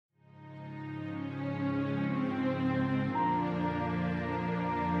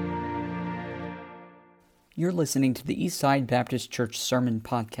You're listening to the Eastside Baptist Church Sermon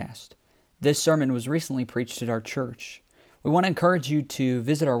Podcast. This sermon was recently preached at our church. We want to encourage you to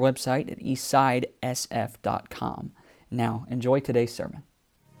visit our website at eastsidesf.com. Now, enjoy today's sermon.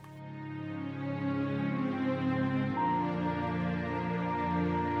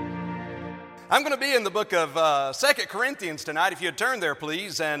 I'm going to be in the book of 2 Corinthians tonight, if you'd turn there,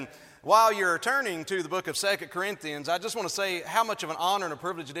 please. And while you're turning to the book of 2 Corinthians, I just want to say how much of an honor and a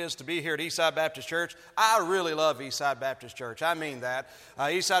privilege it is to be here at Eastside Baptist Church. I really love Eastside Baptist Church. I mean that.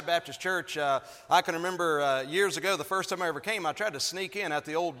 Eastside Baptist Church, I can remember years ago, the first time I ever came, I tried to sneak in at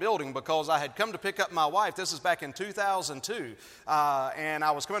the old building because I had come to pick up my wife. This is back in 2002. And I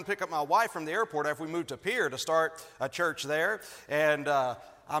was coming to pick up my wife from the airport after we moved to Pierre to start a church there. And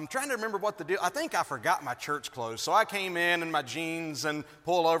I'm trying to remember what the deal. I think I forgot my church clothes, so I came in my jeans and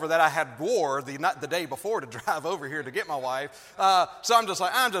pulled over that I had wore the day before to drive over here to get my wife. So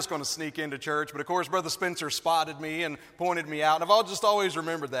I'm just going to sneak into church. But of course, Brother Spencer spotted me and pointed me out, and I've just always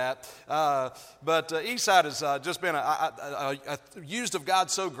remembered that. But Eastside has just been used of God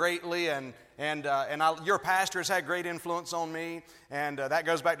so greatly, and your pastor has had great influence on me, and that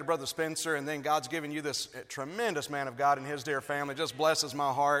goes back to Brother Spencer, and then God's given you this tremendous man of God and his dear family. It just blesses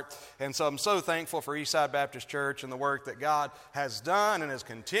my heart, and so I'm so thankful for Eastside Baptist Church and the work that God has done and is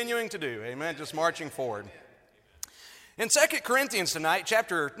continuing to do. Amen, just marching forward. In 2 Corinthians tonight,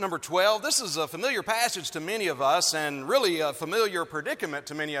 chapter number 12, this is a familiar passage to many of us and really a familiar predicament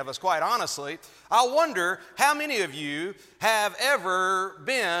to many of us, quite honestly. I wonder how many of you have ever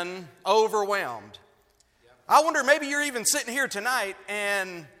been overwhelmed. I wonder maybe you're even sitting here tonight,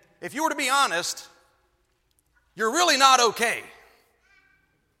 and if you were to be honest, you're really not okay.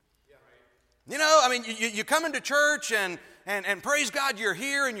 You know, I mean, you come into church and praise God, you're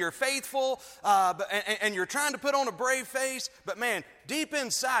here and you're faithful, and you're trying to put on a brave face, but man, deep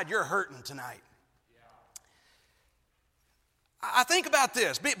inside, you're hurting tonight. I think about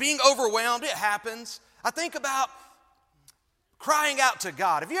this, being overwhelmed, it happens. I think about crying out to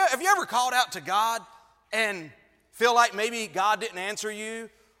God. Have you ever called out to God and feel like maybe God didn't answer you?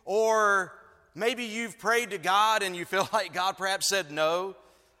 Or maybe you've prayed to God and you feel like God perhaps said no?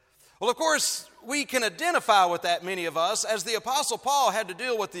 Well, of course, we can identify with that, many of us, as the Apostle Paul had to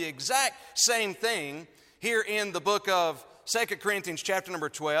deal with the exact same thing here in the book of 2 Corinthians chapter number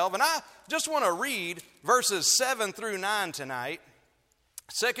 12. And I just want to read verses 7 through 9 tonight.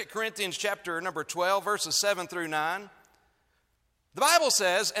 2 Corinthians chapter number 12, verses 7 through 9. The Bible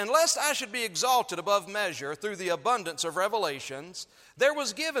says, "And lest I should be exalted above measure through the abundance of revelations, there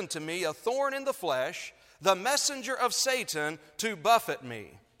was given to me a thorn in the flesh, the messenger of Satan to buffet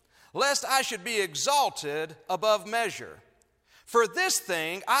me, lest I should be exalted above measure. For this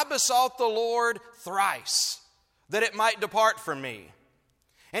thing I besought the Lord thrice, that it might depart from me.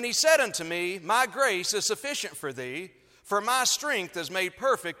 And he said unto me, My grace is sufficient for thee, for my strength is made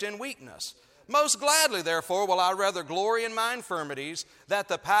perfect in weakness. Most gladly, therefore, will I rather glory in my infirmities, that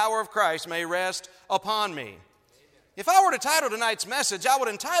the power of Christ may rest upon me." If I were to title tonight's message, I would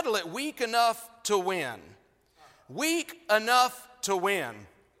entitle it, Weak Enough to Win. Weak enough to win.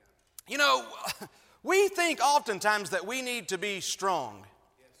 You know, we think oftentimes that we need to be strong,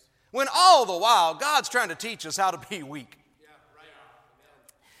 when all the while God's trying to teach us how to be weak.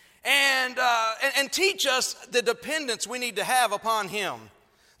 And teach us the dependence we need to have upon Him.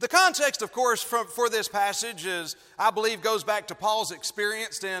 The context, of course, for this passage is, I believe, goes back to Paul's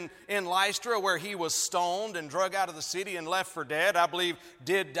experience in Lystra, where he was stoned and drug out of the city and left for dead. I believe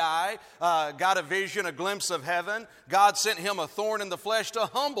did die, got a vision, a glimpse of heaven. God sent him a thorn in the flesh to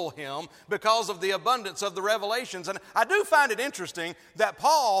humble him because of the abundance of the revelations. And I do find it interesting that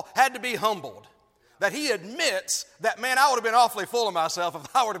Paul had to be humbled. That he admits that, man, I would have been awfully full of myself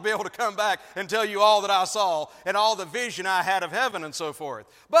if I were to be able to come back and tell you all that I saw and all the vision I had of heaven and so forth.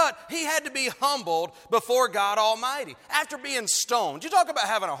 But he had to be humbled before God Almighty. After being stoned, you talk about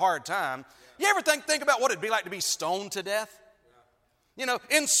having a hard time. You ever think about what it'd be like to be stoned to death? You know,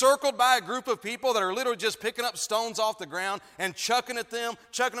 encircled by a group of people that are literally just picking up stones off the ground and chucking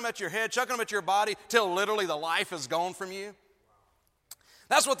them at your head, chucking them at your body till literally the life is gone from you.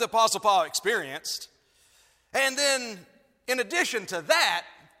 That's what the Apostle Paul experienced. And then, in addition to that,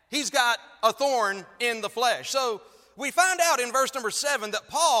 he's got a thorn in the flesh. So, we find out in verse number 7 that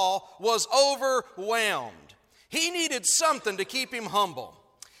Paul was overwhelmed. He needed something to keep him humble.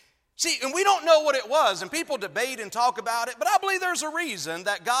 See, and we don't know what it was, and people debate and talk about it, but I believe there's a reason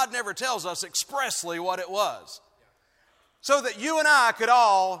that God never tells us expressly what it was. So that you and I could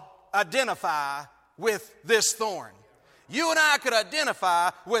all identify with this thorn. You and I could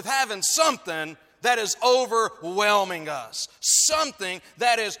identify with having something that is overwhelming us, something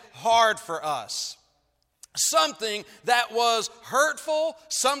that is hard for us. something that was hurtful,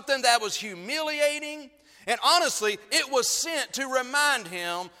 something that was humiliating. And honestly, it was sent to remind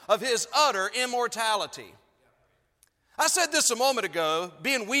him of his utter immortality. I said this a moment ago,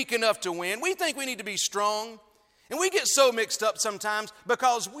 being weak enough to win. We think we need to be strong. And we get so mixed up sometimes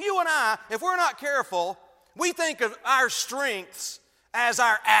because you and I, if we're not careful, we think of our strengths as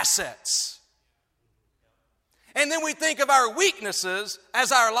our assets. And then we think of our weaknesses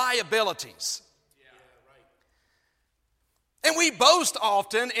as our liabilities. And we boast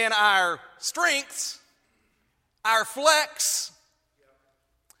often in our strengths, our flex.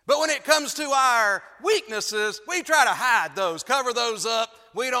 But when it comes to our weaknesses, we try to hide those, cover those up.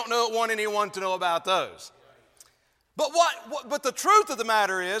 We don't want anyone to know about those. But the truth of the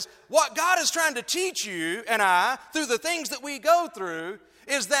matter is, what God is trying to teach you and I through the things that we go through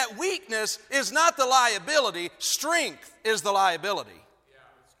is that weakness is not the liability, strength is the liability.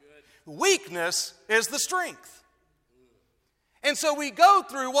 Weakness is the strength. And so we go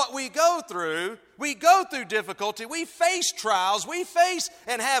through what we go through difficulty, we face trials, we face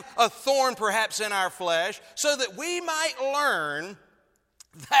and have a thorn perhaps in our flesh so that we might learn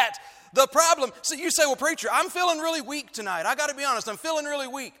that the problem, so you say, well, preacher, I'm feeling really weak tonight. I got to be honest, I'm feeling really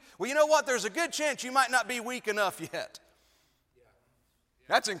weak. Well, you know what? There's a good chance you might not be weak enough yet.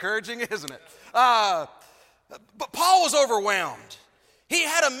 That's encouraging, isn't it? But Paul was overwhelmed. He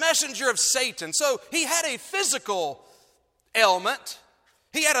had a messenger of Satan. So he had a physical ailment.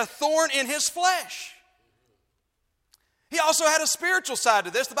 He had a thorn in his flesh. He also had a spiritual side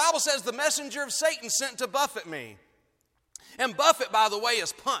to this. The Bible says the messenger of Satan sent to buffet me. And buffet, by the way,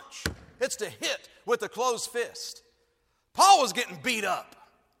 is punch. It's to hit with a closed fist. Paul was getting beat up.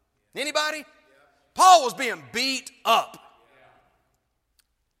 Anybody? Paul was being beat up.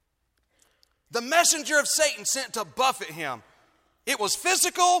 The messenger of Satan sent to buffet him. It was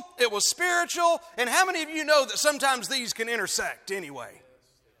physical, it was spiritual, and how many of you know that sometimes these can intersect anyway?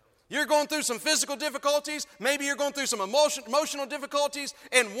 You're going through some physical difficulties, maybe you're going through some emotional difficulties,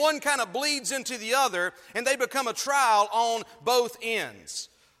 and one kind of bleeds into the other, and they become a trial on both ends.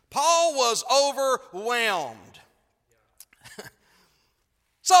 Paul was overwhelmed.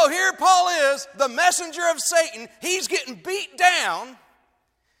 So here Paul is, the messenger of Satan. He's getting beat down.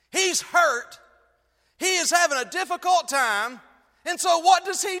 He's hurt. He is having a difficult time. And so what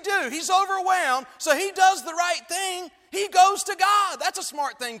does he do? He's overwhelmed, so he does the right thing. He goes to God. That's a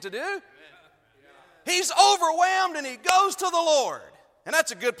smart thing to do. He's overwhelmed and he goes to the Lord. And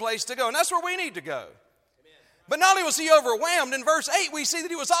that's a good place to go. And that's where we need to go. But not only was he overwhelmed, in verse 8 we see that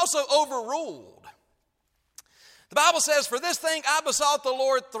he was also overruled. The Bible says, for this thing I besought the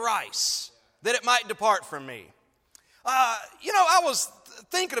Lord thrice, that it might depart from me. I was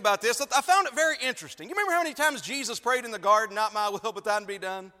thinking about this. I found it very interesting. You remember how many times Jesus prayed in the garden, not my will, but thine be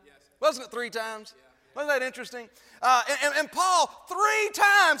done? Yes. Wasn't it 3 times? Yeah. Wasn't that interesting? And Paul 3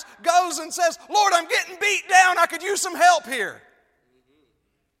 times goes and says, Lord, I'm getting beat down. I could use some help here.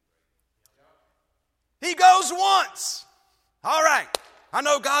 He goes once. All right, I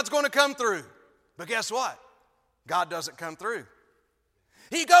know God's going to come through. But guess what? God doesn't come through.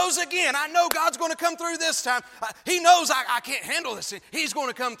 He goes again. I know God's going to come through this time. He knows I can't handle this. He's going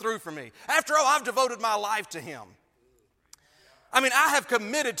to come through for me. After all, I've devoted my life to Him. I mean, I have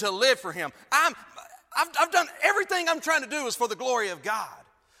committed to live for Him. I've done everything I'm trying to do is for the glory of God.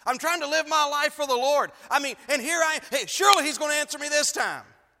 I'm trying to live my life for the Lord. I mean, and here I am. Hey, surely He's going to answer me this time.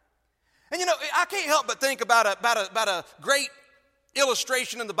 And I can't help but think about a great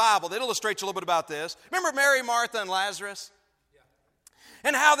illustration in the Bible that illustrates a little bit about this. Remember Mary, Martha, and Lazarus?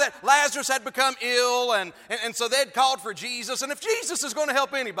 And how that Lazarus had become ill, and so they'd called for Jesus. And if Jesus is going to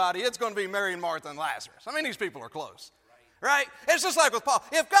help anybody, it's going to be Mary and Martha and Lazarus. I mean, these people are close, right? It's just like with Paul.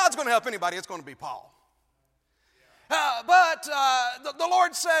 If God's going to help anybody, it's going to be Paul. But the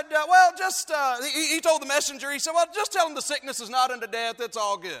Lord said, he told the messenger, he said, well, just tell him the sickness is not unto death, it's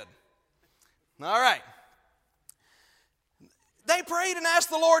all good. All right. They prayed and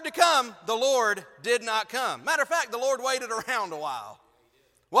asked the Lord to come. The Lord did not come. Matter of fact, the Lord waited around a while.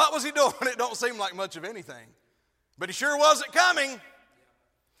 What was He doing? It don't seem like much of anything. But He sure wasn't coming.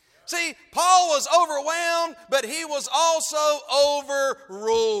 See, Paul was overwhelmed, but he was also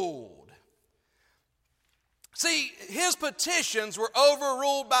overruled. See, his petitions were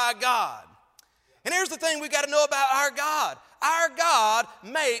overruled by God. And here's the thing we got to know about our God. Our God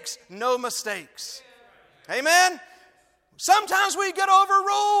makes no mistakes. Amen? Sometimes we get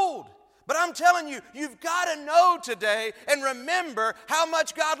overruled. But I'm telling you, you've got to know today and remember how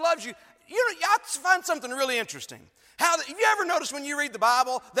much God loves you. I find something really interesting. Have you ever noticed when you read the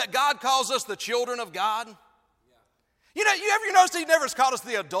Bible that God calls us the children of God? You ever noticed He never has called us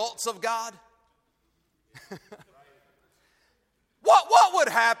the adults of God? What would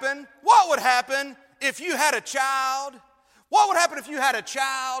happen? What would happen if you had a child? What would happen if you had a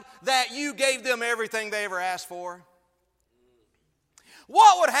child that you gave them everything they ever asked for?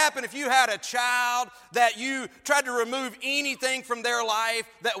 What would happen if you had a child that you tried to remove anything from their life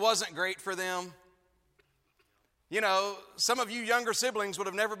that wasn't great for them? You know, some of you younger siblings would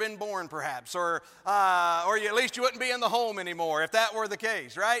have never been born, perhaps, or at least you wouldn't be in the home anymore if that were the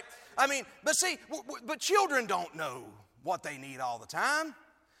case, right? I mean, but see, but children don't know what they need all the time.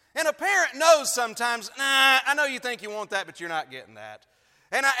 And a parent knows sometimes, I know you think you want that, but you're not getting that.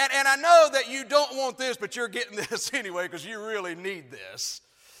 And I know that you don't want this, but you're getting this anyway because you really need this.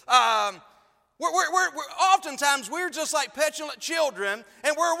 Oftentimes we're just like petulant children,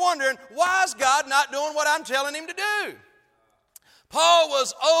 and we're wondering, why is God not doing what I'm telling him to do? Paul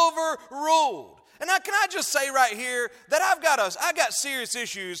was overruled. And now, can I just say right here that I got serious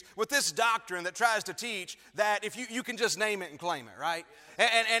issues with this doctrine that tries to teach that if you can just name it and claim it, right?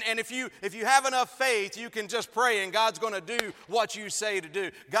 And if you have enough faith, you can just pray and God's going to do what you say to do.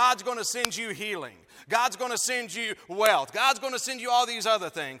 God's going to send you healing. God's going to send you wealth. God's going to send you all these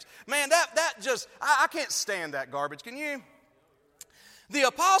other things. Man, I can't stand that garbage. Can you? The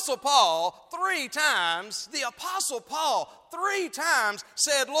Apostle Paul three times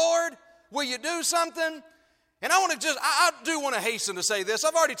said, Lord, will you do something? And I do want to hasten to say this.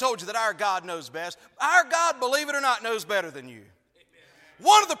 I've already told you that our God knows best. Our God, believe it or not, knows better than you.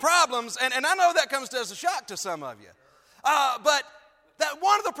 One of the problems, and I know that comes as a shock to some of you, but that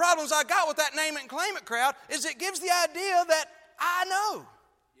one of the problems I got with that name it and claim it crowd is it gives the idea that I know.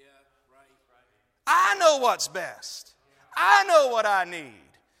 I know what's best. I know what I need.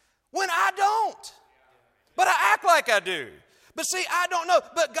 When I don't. But I act like I do. But see, I don't know.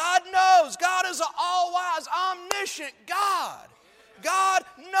 But God knows. God is an all-wise, omniscient God. God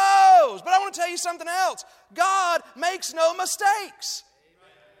knows. But I want to tell you something else. God makes no mistakes.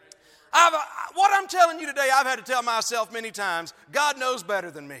 What I'm telling you today, I've had to tell myself many times, God knows better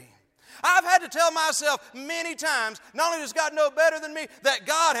than me. I've had to tell myself many times, not only does God know better than me, that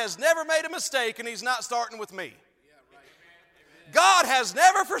God has never made a mistake and He's not starting with me. God has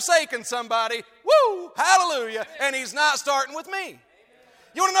never forsaken somebody, woo, hallelujah, and He's not starting with me.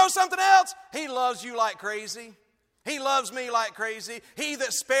 You want to know something else? He loves you like crazy. He loves me like crazy. He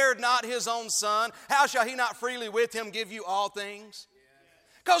that spared not His own Son, how shall He not freely with Him give you all things?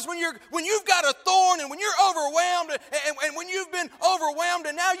 Because when you've got a thorn and when you're overwhelmed and when you've been overwhelmed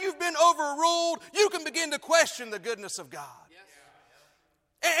and now you've been overruled, you can begin to question the goodness of God.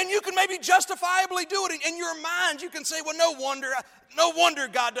 And you can maybe justifiably do it in your mind. You can say, well, no wonder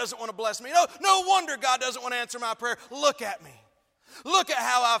God doesn't want to bless me. No wonder God doesn't want to answer my prayer. Look at me. Look at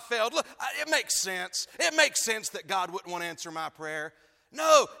how I failed. Look, it makes sense. It makes sense that God wouldn't want to answer my prayer.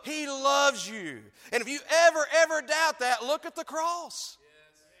 No, He loves you. And if you ever doubt that, look at the cross.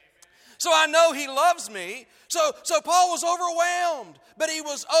 So I know He loves me. So Paul was overwhelmed, but he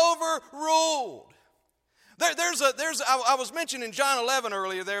was overruled. I was mentioning John 11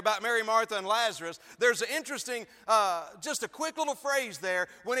 earlier there about Mary, Martha, and Lazarus. There's an interesting, just a quick little phrase there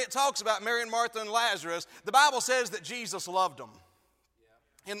when it talks about Mary and Martha and Lazarus. The Bible says that Jesus loved them.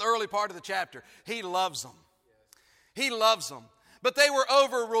 In the early part of the chapter, He loves them. He loves them. But they were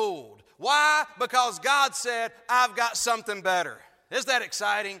overruled. Why? Because God said, I've got something better. Isn't that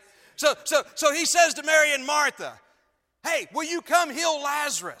exciting? So He says to Mary and Martha, hey, will you come heal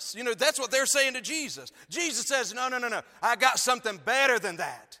Lazarus? You know, that's what they're saying to Jesus. Jesus says, no. I got something better than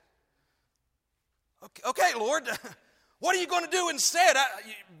that. Okay, Lord, what are you going to do instead?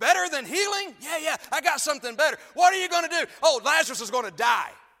 Better than healing? Yeah, I got something better. What are you going to do? Oh, Lazarus is going to die.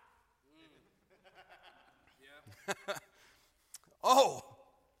 Oh.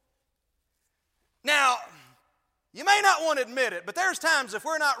 Now, you may not want to admit it, but there's times if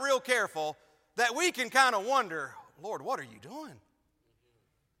we're not real careful that we can kind of wonder, Lord, what are you doing?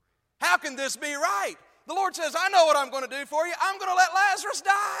 How can this be right? The Lord says, I know what I'm going to do for you. I'm going to let Lazarus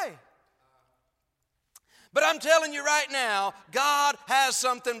die. But I'm telling you right now, God has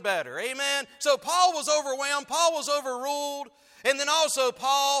something better. Amen? So Paul was overwhelmed. Paul was overruled. And then also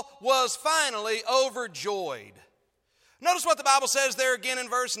Paul was finally overjoyed. Notice what the Bible says there again in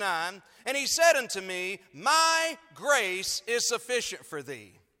verse 9. And he said unto me, my grace is sufficient for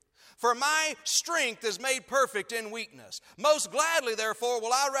thee. For my strength is made perfect in weakness. Most gladly, therefore,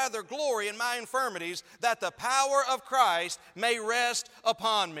 will I rather glory in my infirmities, that the power of Christ may rest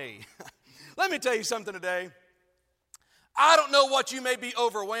upon me. Let me tell you something today. I don't know what you may be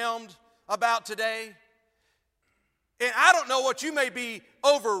overwhelmed about today. And I don't know what you may be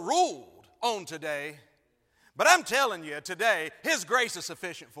overruled on today. But I'm telling you today, His grace is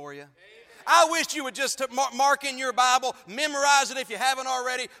sufficient for you. I wish you would just mark in your Bible, memorize it if you haven't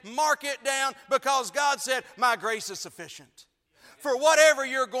already, mark it down, because God said, my grace is sufficient. For whatever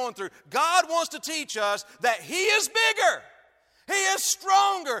you're going through, God wants to teach us that He is bigger, He is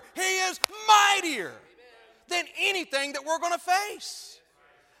stronger, He is mightier than anything that we're going to face.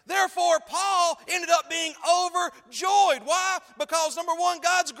 Therefore, Paul ended up being overjoyed. Why? Because number one,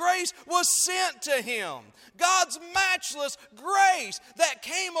 God's grace was sent to him. God's matchless grace that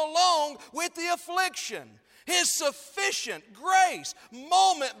came along with the affliction. His sufficient grace,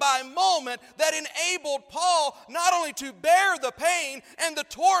 moment by moment, that enabled Paul not only to bear the pain and the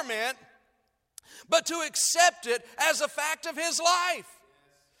torment, but to accept it as a fact of his life.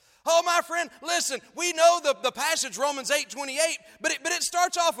 Oh, my friend, listen, we know the passage, Romans 8:28, but it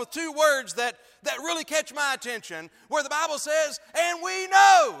starts off with two words that really catch my attention, where the Bible says, and we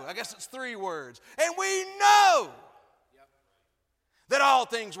know, I guess it's three words, and we know that all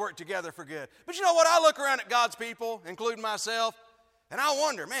things work together for good. But you know what? I look around at God's people, including myself, and I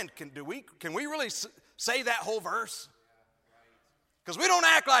wonder, man, can we really say that whole verse? Because we don't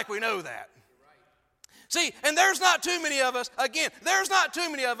act like we know that. See, and there's not too many of us, again, there's not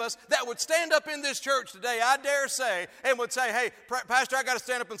too many of us that would stand up in this church today, I dare say, and would say, hey, Pastor, I got to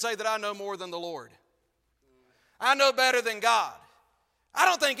stand up and say that I know more than the Lord. I know better than God. I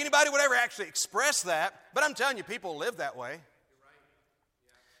don't think anybody would ever actually express that, but I'm telling you, people live that way.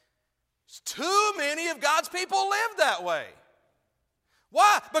 Too many of God's people live that way.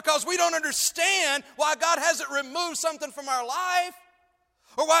 Why? Because we don't understand why God hasn't removed something from our life,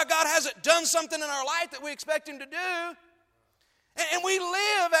 or why God hasn't done something in our life that we expect Him to do. And we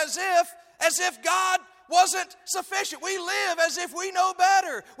live as if God wasn't sufficient. We live as if we know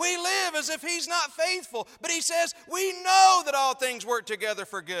better. We live as if He's not faithful. But He says, we know that all things work together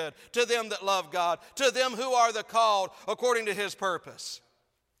for good to them that love God, to them who are the called according to His purpose.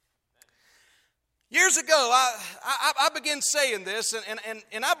 Years ago, I began saying this,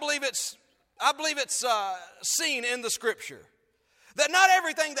 and I believe it's seen in the Scripture. That not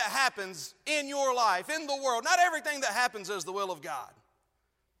everything that happens in your life, in the world, not everything that happens is the will of God.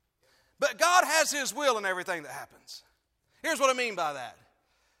 But God has His will in everything that happens. Here's what I mean by that.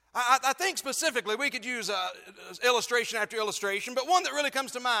 I think specifically we could use illustration after illustration, but one that really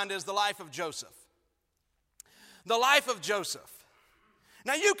comes to mind is the life of Joseph. The life of Joseph.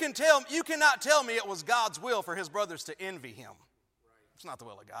 Now you cannot tell me it was God's will for his brothers to envy him. It's not the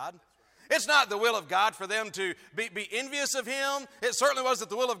will of God. It's not the will of God for them to be envious of him. It certainly wasn't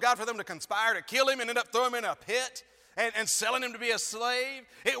the will of God for them to conspire to kill him and end up throwing him in a pit and selling him to be a slave.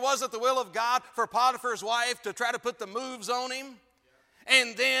 It wasn't the will of God for Potiphar's wife to try to put the moves on him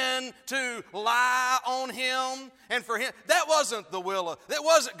and then to lie on him and for him. That wasn't the will of, that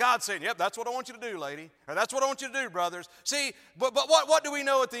wasn't God saying, yep, that's what I want you to do, lady. Or that's what I want you to do, brothers. See, but what do we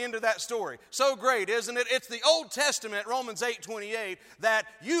know at the end of that story? So great, isn't it? It's the Old Testament, Romans 8:28, that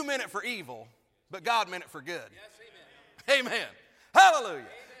you meant it for evil, but God meant it for good. Yes, amen. Amen. Hallelujah.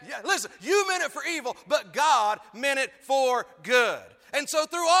 Amen. Yeah, listen, you meant it for evil, but God meant it for good. And so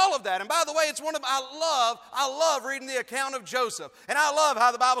through all of that, and by the way, it's I love reading the account of Joseph. And I love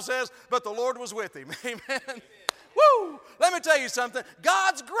how the Bible says, but the Lord was with him. Amen. Woo! Let me tell you something.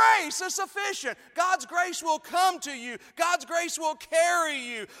 God's grace is sufficient. God's grace will come to you. God's grace will carry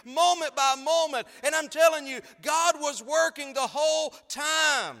you moment by moment. And I'm telling you, God was working the whole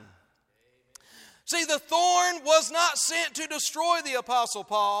time. See, the thorn was not sent to destroy the Apostle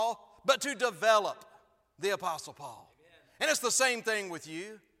Paul, but to develop the Apostle Paul. And it's the same thing with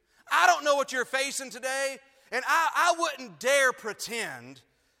you. I don't know what you're facing today, and I wouldn't dare pretend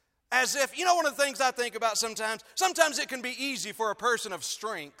as if, you know, one of the things I think about sometimes it can be easy for a person of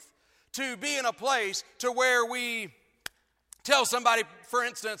strength to be in a place to where we tell somebody, for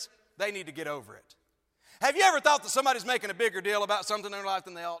instance, they need to get over it. Have you ever thought that somebody's making a bigger deal about something in their life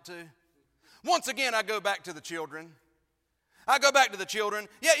than they ought to? Once again, I go back to the children.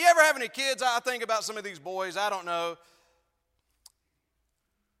 Yeah, you ever have any kids? I think about some of these boys, I don't know.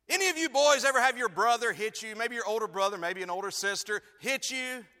 Any of you boys ever have your brother hit you, maybe your older brother, maybe an older sister, hit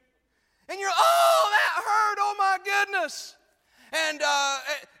you? And you're, oh, that hurt, oh my goodness. And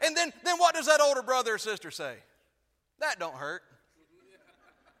then what does that older brother or sister say? That don't hurt.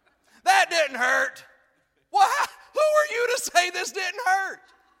 That didn't hurt. Well, who are you to say this didn't hurt?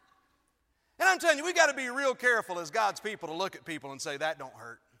 And I'm telling you, we got to be real careful as God's people to look at people and say, that don't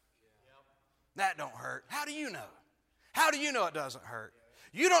hurt. That don't hurt. How do you know? How do you know it doesn't hurt?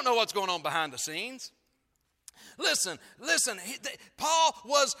 You don't know what's going on behind the scenes. Listen, Paul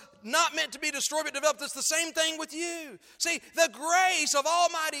was not meant to be destroyed but developed. It's the same thing with you. See, the grace of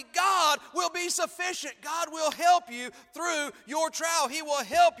Almighty God will be sufficient. God will help you through your trial. He will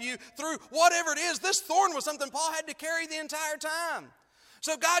help you through whatever it is. This thorn was something Paul had to carry the entire time.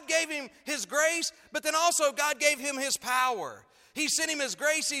 So God gave him His grace, but then also God gave him His power. He sent him His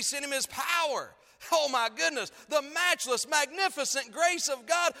grace, He sent him His power. Oh my goodness, the matchless, magnificent grace of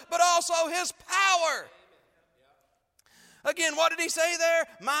God, but also His power. Again, what did he say there?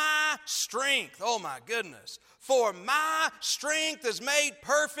 My strength. Oh my goodness. For my strength is made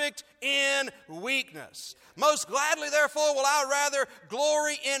perfect in weakness. Most gladly, therefore, will I rather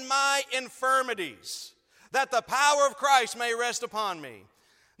glory in my infirmities, that the power of Christ may rest upon me.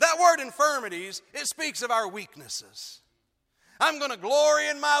 That word infirmities, it speaks of our weaknesses. I'm going to glory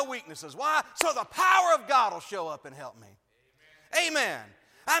in my weaknesses. Why? So the power of God will show up and help me. Amen.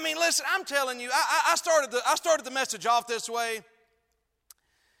 I mean, listen, I'm telling you, I started the message off this way.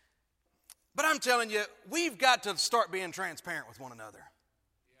 But I'm telling you, we've got to start being transparent with one another.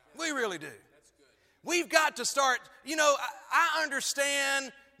 We really do. We've got to start, I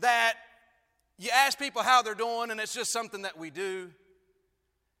understand that you ask people how they're doing and it's just something that we do.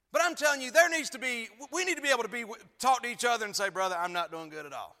 But I'm telling you, we need to be able to talk to each other and say, brother, I'm not doing good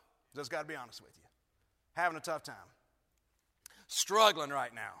at all. Just got to be honest with you. Having a tough time. Struggling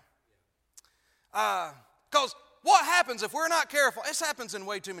right now. Because what happens if we're not careful? This happens in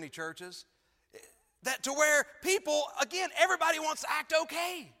way too many churches. That to where people, again, everybody wants to act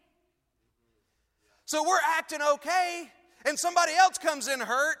okay. So we're acting okay, and somebody else comes in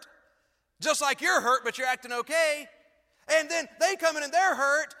hurt, just like you're hurt, but you're acting okay. And then they come in and they're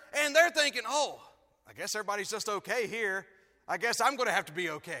hurt, and they're thinking, oh, I guess everybody's just okay here. I guess I'm going to have to be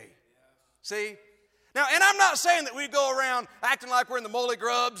okay. See? Now, and I'm not saying that we go around acting like we're in the molly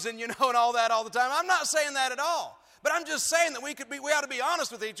grubs and, and all that all the time. I'm not saying that at all. But I'm just saying that we ought to be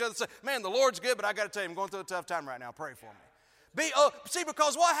honest with each other and say, man, the Lord's good, but I got to tell you, I'm going through a tough time right now. Pray for me. See,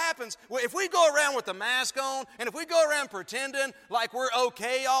 because what happens, if we go around with the mask on, and if we go around pretending like we're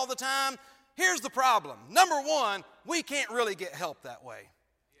okay all the time, here's the problem. Number one, we can't really get help that way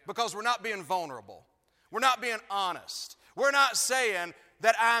because we're not being vulnerable. We're not being honest. We're not saying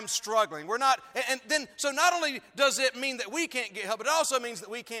that I'm struggling. So not only does it mean that we can't get help, but it also means that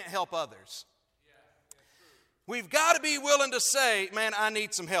we can't help others. We've got to be willing to say, man, I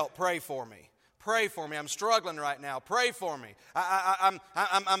need some help. Pray for me. Pray for me. I'm struggling right now. Pray for me. I'm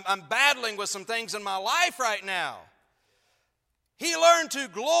battling with some things in my life right now. He learned to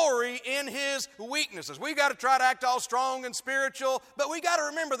glory in his weaknesses. We've got to try to act all strong and spiritual, but we got to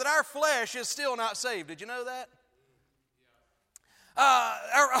remember that our flesh is still not saved. Did you know that?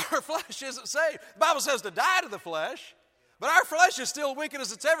 Our flesh isn't saved. The Bible says to die to the flesh, but our flesh is still wicked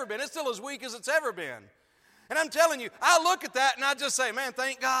as it's ever been. It's still as weak as it's ever been. And I'm telling you, I look at that and I just say, man,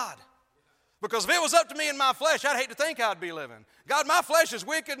 thank God. Because if it was up to me and my flesh, I'd hate to think I'd be living. God, my flesh is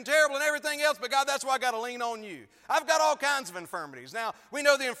wicked and terrible and everything else, but God, that's why I got to lean on you. I've got all kinds of infirmities. Now, we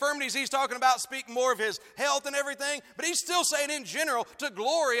know the infirmities he's talking about speak more of his health and everything, but he's still saying in general to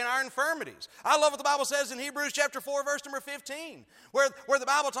glory in our infirmities. I love what the Bible says in Hebrews chapter 4, verse number 15, where the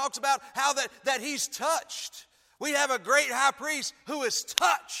Bible talks about how that he's touched. We have a great high priest who is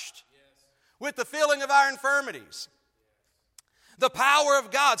touched with the feeling of our infirmities. The power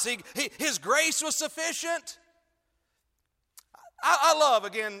of God. See, his grace was sufficient. I love,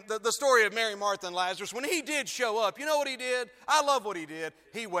 again, the story of Mary, Martha, and Lazarus. When he did show up, you know what he did? I love what he did.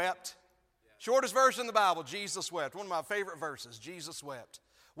 He wept. Shortest verse in the Bible, Jesus wept. One of my favorite verses, Jesus wept.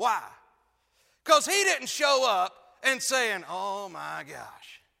 Why? Because he didn't show up and saying, oh my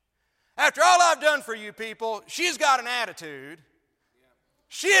gosh. After all I've done for you people, she's got an attitude.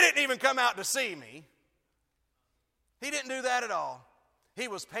 She didn't even come out to see me. He didn't do that at all. He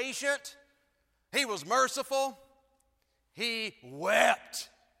was patient. He was merciful. He wept.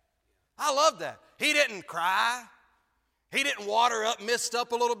 I love that. He didn't cry. He didn't water up, mist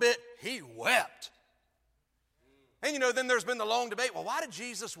up a little bit. He wept. And then there's been the long debate. Well, why did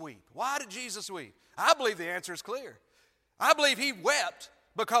Jesus weep? Why did Jesus weep? I believe the answer is clear. I believe he wept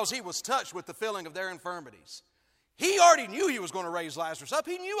because he was touched with the feeling of their infirmities. He already knew he was going to raise Lazarus up.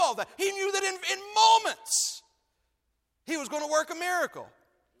 He knew all that. He knew that in moments he was going to work a miracle.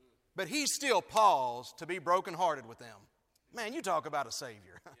 But he still paused to be brokenhearted with them. Man, you talk about a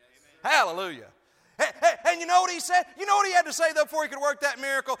Savior. Hallelujah. And you know what he said? You know what he had to say, though, before he could work that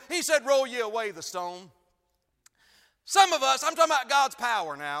miracle? He said, roll ye away the stone. Some of us, I'm talking about God's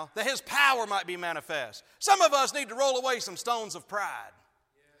power now, that his power might be manifest. Some of us need to roll away some stones of pride,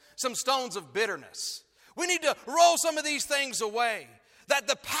 some stones of bitterness. We need to roll some of these things away. that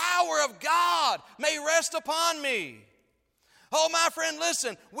the power of God may rest upon me. Oh, my friend,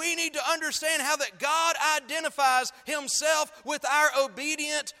 listen, we need to understand how that God identifies Himself with our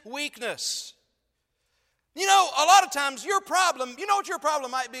obedient weakness. You know, a lot of times your problem, you know what your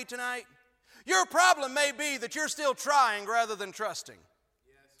problem might be tonight? Your problem may be that you're still trying rather than trusting.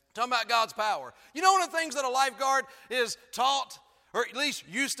 Talking about God's power. You know one of the things that a lifeguard is taught, or at least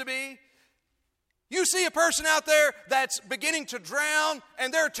used to be? You see a person out there that's beginning to drown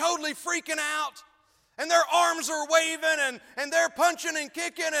and they're totally freaking out and their arms are waving and they're punching and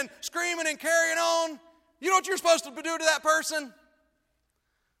kicking and screaming and carrying on. You know what you're supposed to do to that person?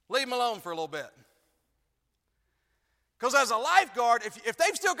 Leave them alone for a little bit. Because as a lifeguard, if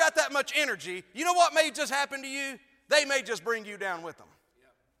they've still got that much energy, you know what may just happen to you? They may just bring you down with them.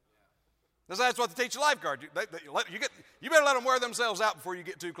 That's what they teach a lifeguard. You better let them wear themselves out before you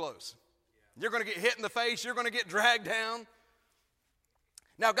get too close. You're going to get hit in the face. You're going to get dragged down.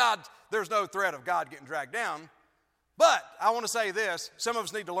 Now, there's no threat of God getting dragged down. But I want to say this. Some of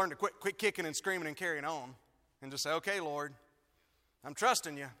us need to learn to quit kicking and screaming and carrying on. And just say, okay, Lord, I'm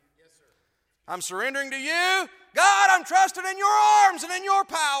trusting you. Yes, sir. I'm surrendering to you. God, I'm trusting in your arms and in your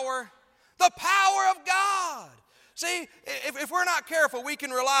power. The power of God. See, if we're not careful, we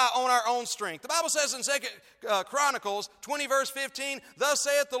can rely on our own strength. The Bible says in 2 Chronicles 20 verse 15, thus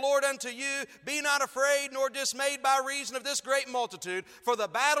saith the Lord unto you, be not afraid nor dismayed by reason of this great multitude, for the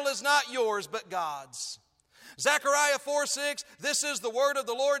battle is not yours but God's. Zechariah 4:6, this is the word of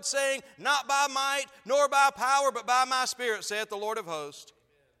the Lord saying, not by might nor by power, but by my spirit, saith the Lord of hosts.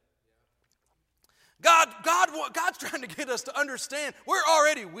 God's trying to get us to understand we're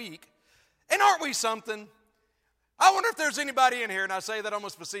already weak. And aren't we something? I wonder if there's anybody in here, and I say that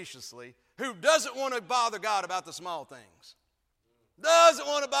almost facetiously, who doesn't want to bother God about the small things. Doesn't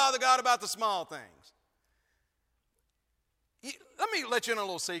want to bother God about the small things. Let me let you in a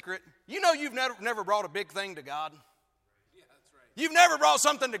little secret. You know you've never brought a big thing to God? Yeah, that's right. You've never brought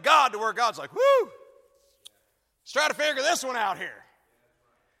something to God to where God's like, whoo, let's try to figure this one out here.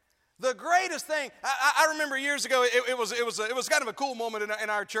 The greatest thing, I remember years ago, it was kind of a cool moment in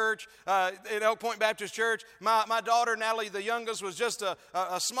our church, at Elk Point Baptist Church. My daughter, Natalie, the youngest, was just a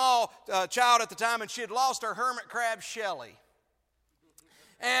small child at the time, and she had lost her hermit crab, Shelly.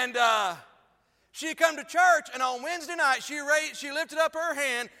 And she had come to church, and on Wednesday night, she lifted up her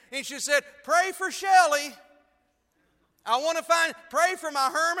hand, and she said, pray for Shelly. I want to pray for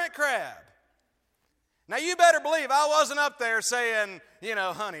my hermit crab. Now, you better believe I wasn't up there saying, you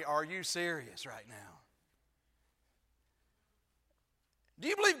know, honey, are you serious right now? Do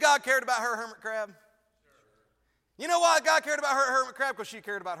you believe God cared about her hermit crab? Sure. You know why God cared about her hermit crab? Because she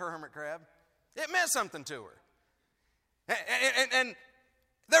cared about her hermit crab. It meant something to her. And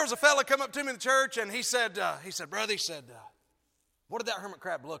there was a fella come up to me in the church, and he said, brother, what did that hermit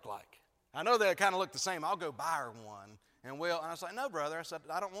crab look like? I know they kind of look the same. I'll go buy her one. And I was like, no, brother. I said,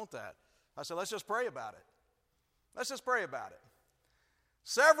 I don't want that. I said, let's just pray about it. Let's just pray about it.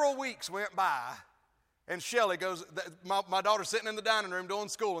 Several weeks went by, and Shelly goes, my daughter's sitting in the dining room doing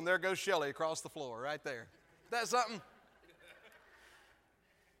school, and there goes Shelly across the floor right there. That's something?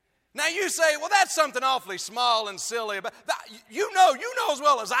 Now you say, well, that's something awfully small and silly. But you know as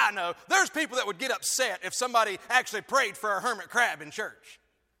well as I know, there's people that would get upset if somebody actually prayed for a hermit crab in church.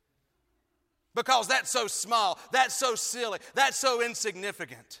 Because that's so small, that's so silly, that's so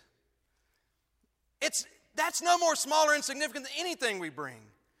insignificant. That's no more small or insignificant than anything we bring.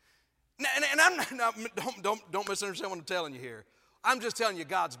 And don't misunderstand what I'm telling you here. I'm just telling you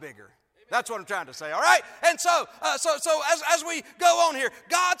God's bigger. That's what I'm trying to say, all right? And so as we go on here,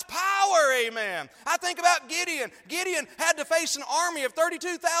 God's power, amen. I think about Gideon. Gideon had to face an army of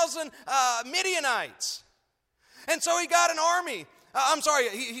 32,000 Midianites. And so he got an army. An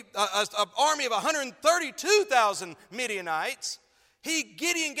army of 132,000 Midianites.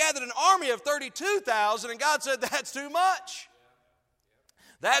 Gideon gathered an army of 32,000, and God said, that's too much.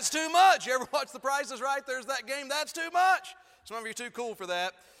 That's too much. You ever watch The Price is Right? There's that game. That's too much. Some of you are too cool for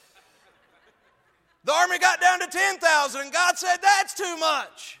that. The army got down to 10,000, and God said, that's too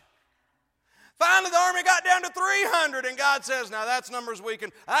much. Finally, the army got down to 300, and God says, now that's numbers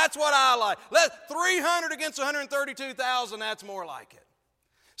weakened. That's what I like. Let 300 against 132,000, that's more like it.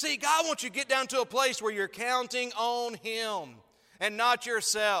 See, God wants you to get down to a place where you're counting on Him and not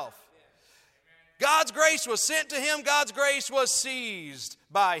yourself. God's grace was sent to him. God's grace was seized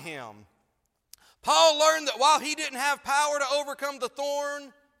by him. Paul learned that while he didn't have power to overcome the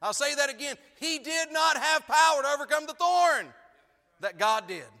thorn, I'll say that again, he did not have power to overcome the thorn that God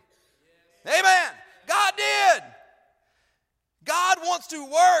did. Amen. God did. God wants to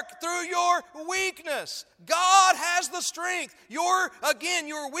work through your weakness. God has the strength. Your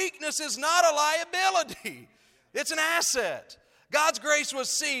weakness is not a liability. It's an asset. God's grace was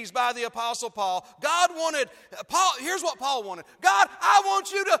seized by the Apostle Paul. Here's what Paul wanted. God, I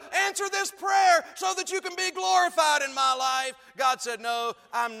want you to answer this prayer so that you can be glorified in my life. God said, no,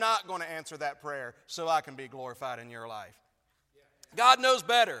 I'm not going to answer that prayer so I can be glorified in your life. God knows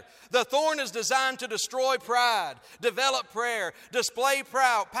better. The thorn is designed to destroy pride, develop prayer, display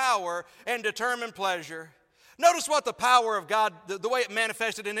power, and determine pleasure. Notice what the power of God, the way it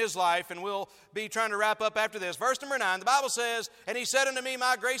manifested in his life, and we'll be trying to wrap up after this. Verse number 9, the Bible says, and he said unto me,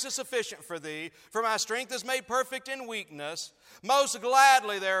 my grace is sufficient for thee, for my strength is made perfect in weakness. Most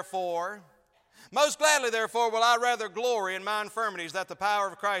gladly, therefore, will I rather glory in my infirmities, that the power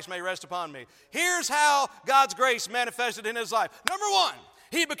of Christ may rest upon me. Here's how God's grace manifested in his life. Number one,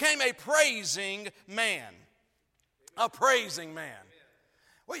 he became a praising man. A praising man.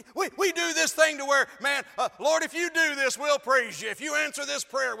 We do this thing to where, man, Lord, if you do this, we'll praise you. If you answer this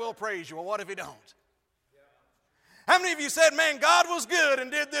prayer, we'll praise you. Well, what if he don't? How many of you said, man, God was good and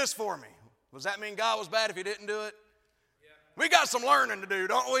did this for me? Does that mean God was bad if he didn't do it? We got some learning to do,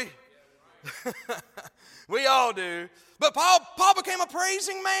 don't we? We all do. But Paul became a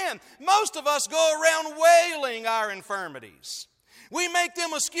praising man. Most of us go around wailing our infirmities. We make them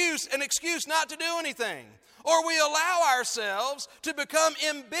an excuse not to do anything. Or we allow ourselves to become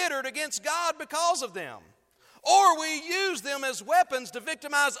embittered against God because of them. Or we use them as weapons to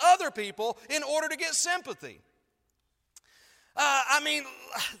victimize other people in order to get sympathy.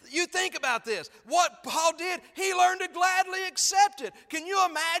 You think about this. What Paul did, he learned to gladly accept it. Can you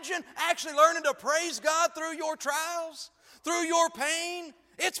imagine actually learning to praise God through your trials, through your pain?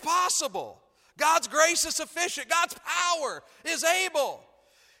 It's possible. God's grace is sufficient. God's power is able.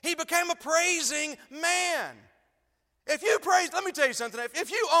 He became a praising man. Let me tell you something.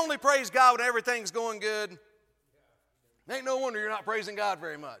 If you only praise God when everything's going good, ain't no wonder you're not praising God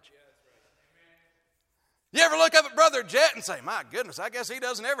very much. You ever look up at Brother Jet and say, my goodness, I guess he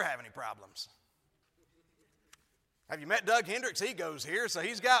doesn't ever have any problems. Have you met Doug Hendricks? He goes here, so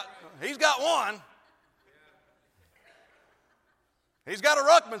he's got one. He's got a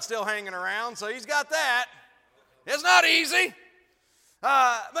ruckman still hanging around, so he's got that. It's not easy.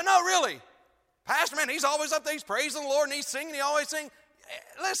 But no, really. Pastor, man, he's always up there. He's praising the Lord and he's singing. He always sings.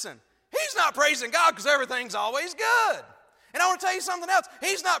 Listen, he's not praising God because everything's always good. And I want to tell you something else.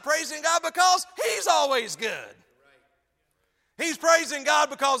 He's not praising God because he's always good. He's praising God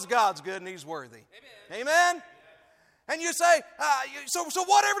because God's good and he's worthy. Amen? And you say, so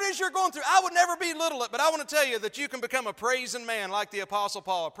whatever it is you're going through, I would never belittle it, but I want to tell you that you can become a praising man like the Apostle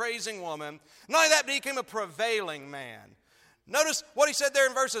Paul, a praising woman. Not only that, but he became a prevailing man. Notice what he said there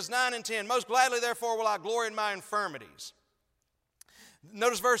in verses 9 and 10. Most gladly, therefore, will I glory in my infirmities.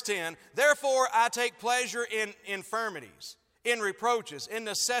 Notice verse 10. Therefore, I take pleasure in infirmities, in reproaches, in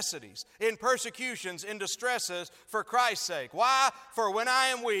necessities, in persecutions, in distresses, for Christ's sake. Why? For when I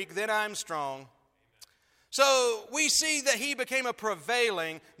am weak, then I am strong. So we see that he became a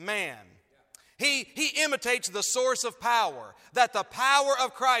prevailing man. He imitates the source of power, that the power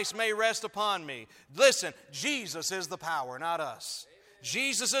of Christ may rest upon me. Listen, Jesus is the power, not us.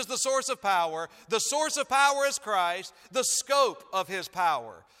 Jesus is the source of power. The source of power is Christ. The scope of his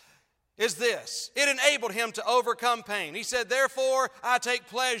power is this. It enabled him to overcome pain. He said, therefore, I take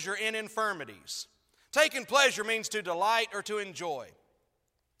pleasure in infirmities. Taking pleasure means to delight or to enjoy.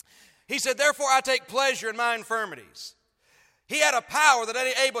 He said, therefore, I take pleasure in my infirmities. He had a power that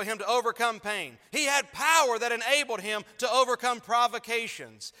enabled him to overcome pain. He had power that enabled him to overcome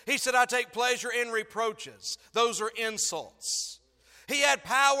provocations. He said, I take pleasure in reproaches. Those are insults. He had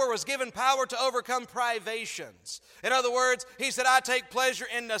power, was given power to overcome privations. In other words, he said, I take pleasure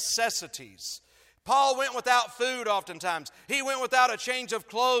in necessities. Paul went without food oftentimes. He went without a change of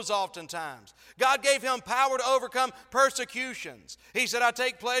clothes oftentimes. God gave him power to overcome persecutions. He said, I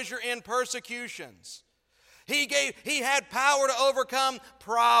take pleasure in persecutions. He had power to overcome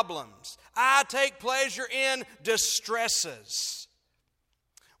problems. I take pleasure in distresses.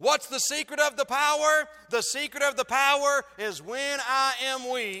 What's the secret of the power? The secret of the power is when I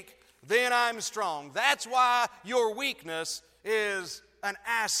am weak, then I'm strong. That's why your weakness is an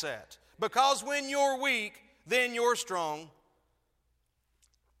asset. Because when you're weak, then you're strong.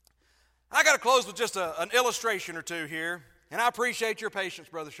 I got to close with just an illustration or two here. And I appreciate your patience,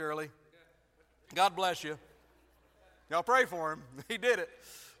 Brother Shirley. God bless you. Y'all pray for him. He did it.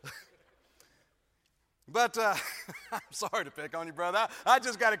 But I'm sorry to pick on you, brother. I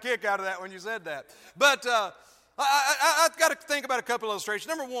just got a kick out of that when you said that. But I've got to think about a couple of illustrations.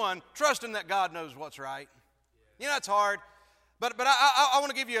 Number one, trusting that God knows what's right. You know, it's hard. But I want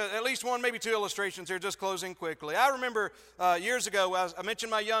to give you at least one, maybe two illustrations here, just closing quickly. I remember years ago, I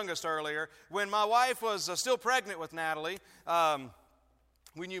mentioned my youngest earlier, when my wife was still pregnant with Natalie.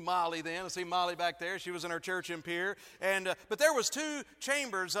 We knew Molly then. I see Molly back there. She was in her church in Pierre. But there was two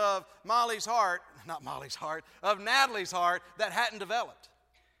chambers of Natalie's heart that hadn't developed.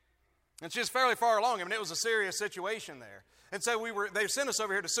 And she was fairly far along. I mean, it was a serious situation there. And so they sent us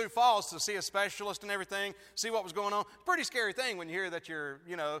over here to Sioux Falls to see a specialist and everything, see what was going on. Pretty scary thing when you hear that your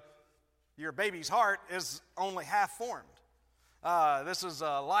baby's heart is only half formed. This is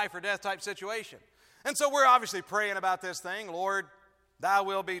a life or death type situation. And so we're obviously praying about this thing. Lord, thy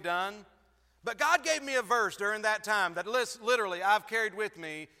will be done. But God gave me a verse during that time that literally I've carried with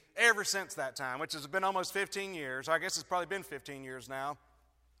me ever since that time, which has been almost 15 years. I guess it's probably been 15 years now.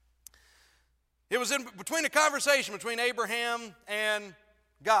 It was in between a conversation between Abraham and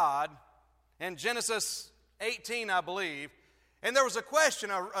God in Genesis 18, I believe. And there was a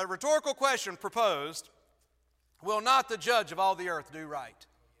question, a rhetorical question proposed. Will not the judge of all the earth do right?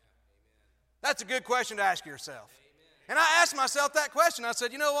 That's a good question to ask yourself. And I asked myself that question. I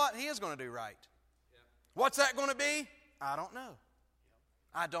said, you know what? He is going to do right. What's that going to be? I don't know.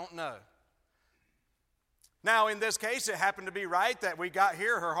 I don't know. Now, in this case, it happened to be right that we got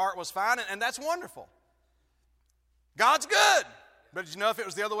here. Her heart was fine, and that's wonderful. God's good. But did you know if it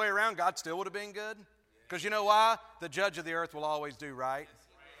was the other way around, God still would have been good? Because you know why? The judge of the earth will always do right.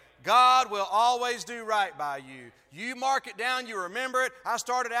 God will always do right by you. You mark it down, you remember it. I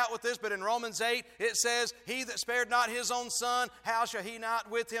started out with this, but in Romans 8, it says, he that spared not his own son, how shall he not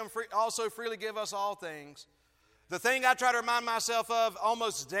with him also freely give us all things? The thing I try to remind myself of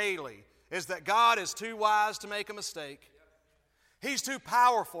almost daily is that God is too wise to make a mistake. He's too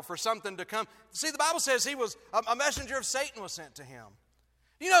powerful for something to come. See, the Bible says he was a messenger of Satan was sent to him.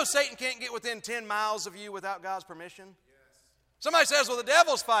 You know Satan can't get within 10 miles of you without God's permission? Somebody says, well, the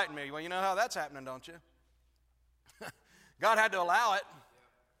devil's fighting me. Well, you know how that's happening, don't you? God had to allow it.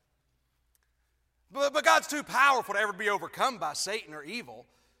 But God's too powerful to ever be overcome by Satan or evil.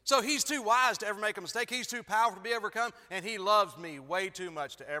 So he's too wise to ever make a mistake. He's too powerful to be overcome. And he loves me way too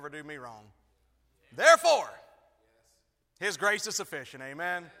much to ever do me wrong. Therefore, his grace is sufficient.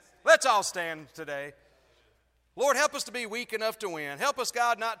 Amen. Let's all stand today. Lord, help us to be weak enough to win. Help us,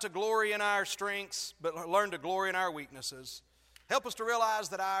 God, not to glory in our strengths, but learn to glory in our weaknesses. Help us to realize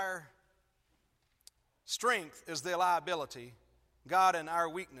that our strength is the liability, God, and our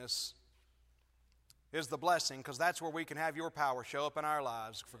weakness is the blessing, because that's where we can have your power show up in our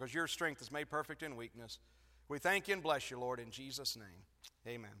lives, because your strength is made perfect in weakness. We thank you and bless you, Lord, in Jesus' name.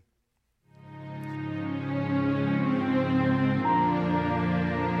 Amen.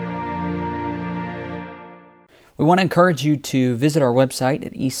 We want to encourage you to visit our website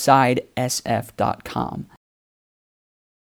at eastsidesf.com.